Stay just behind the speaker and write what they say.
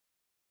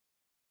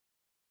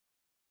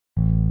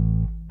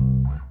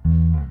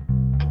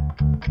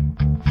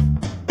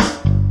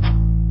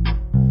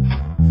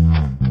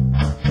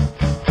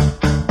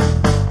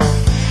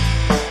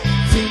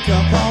Think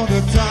of all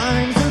the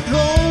times I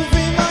drove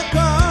in my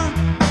car.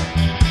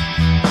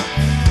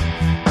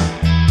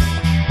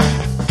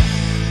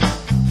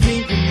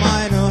 Think you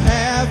might not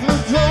have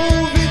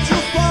drove it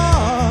too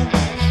far.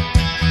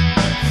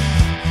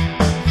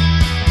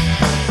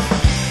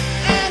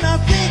 And I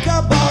think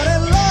about a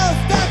love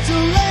that you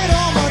laid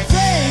on my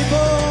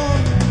table.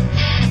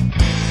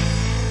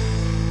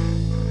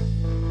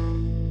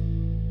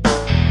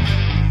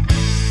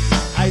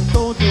 I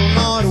told you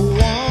not to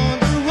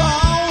wander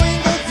around in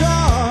the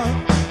dark.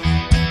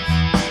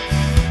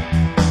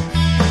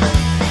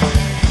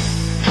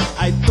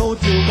 I told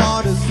you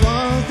about the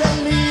swans that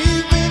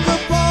live in the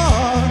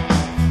park.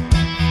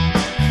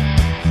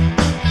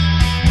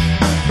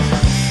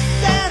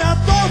 That I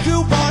told you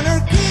about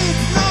her kids,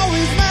 now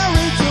he's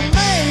married to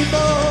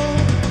Mabel.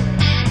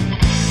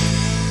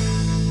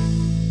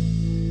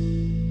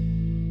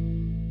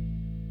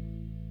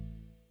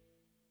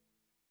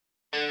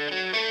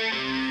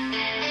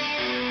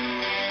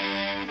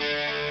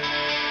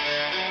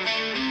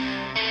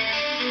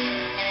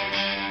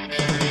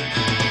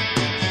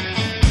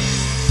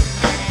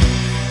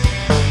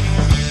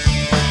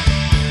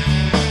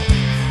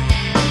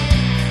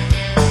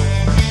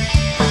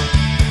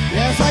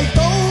 Yes, I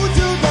told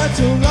you that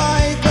your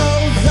light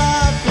goes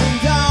up and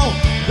down.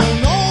 Don't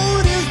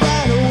notice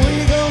that we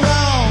go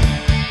round.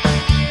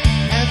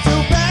 And to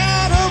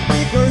better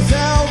pick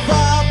herself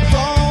up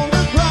on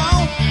the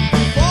ground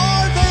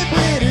before they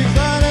bring it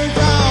further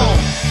down.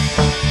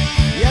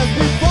 Yes,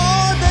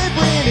 before they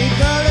bring it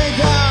further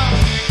down.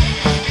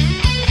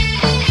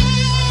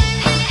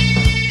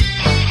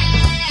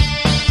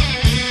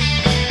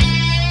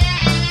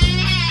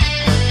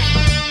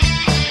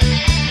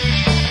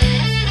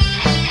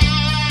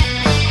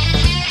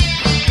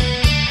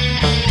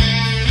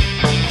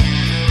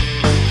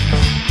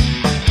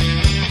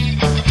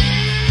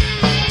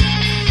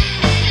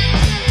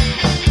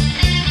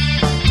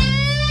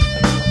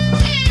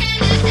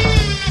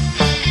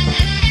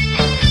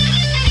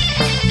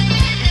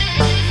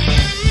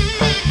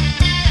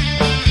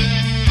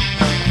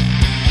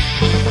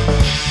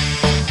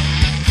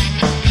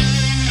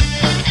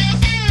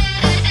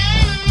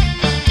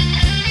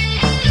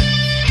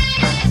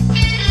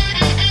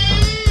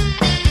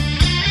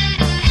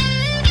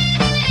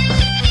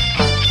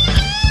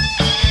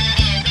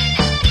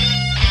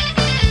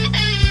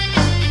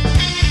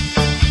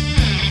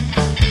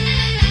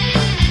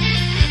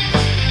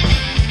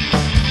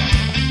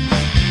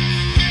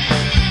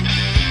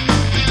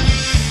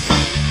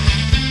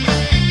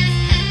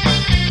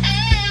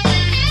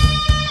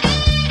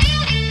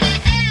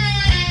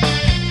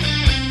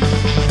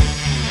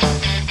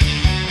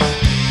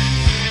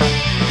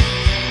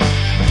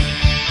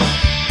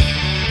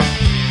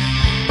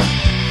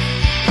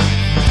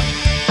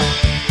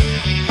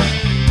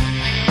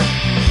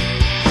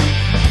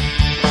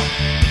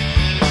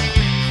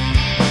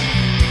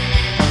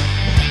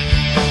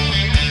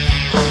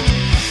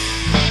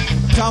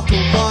 Talk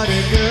about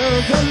a girl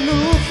that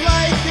looks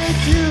like a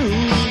Jew.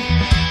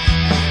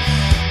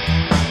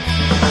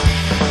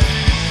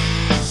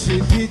 She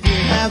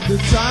didn't have the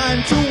time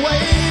to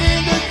wait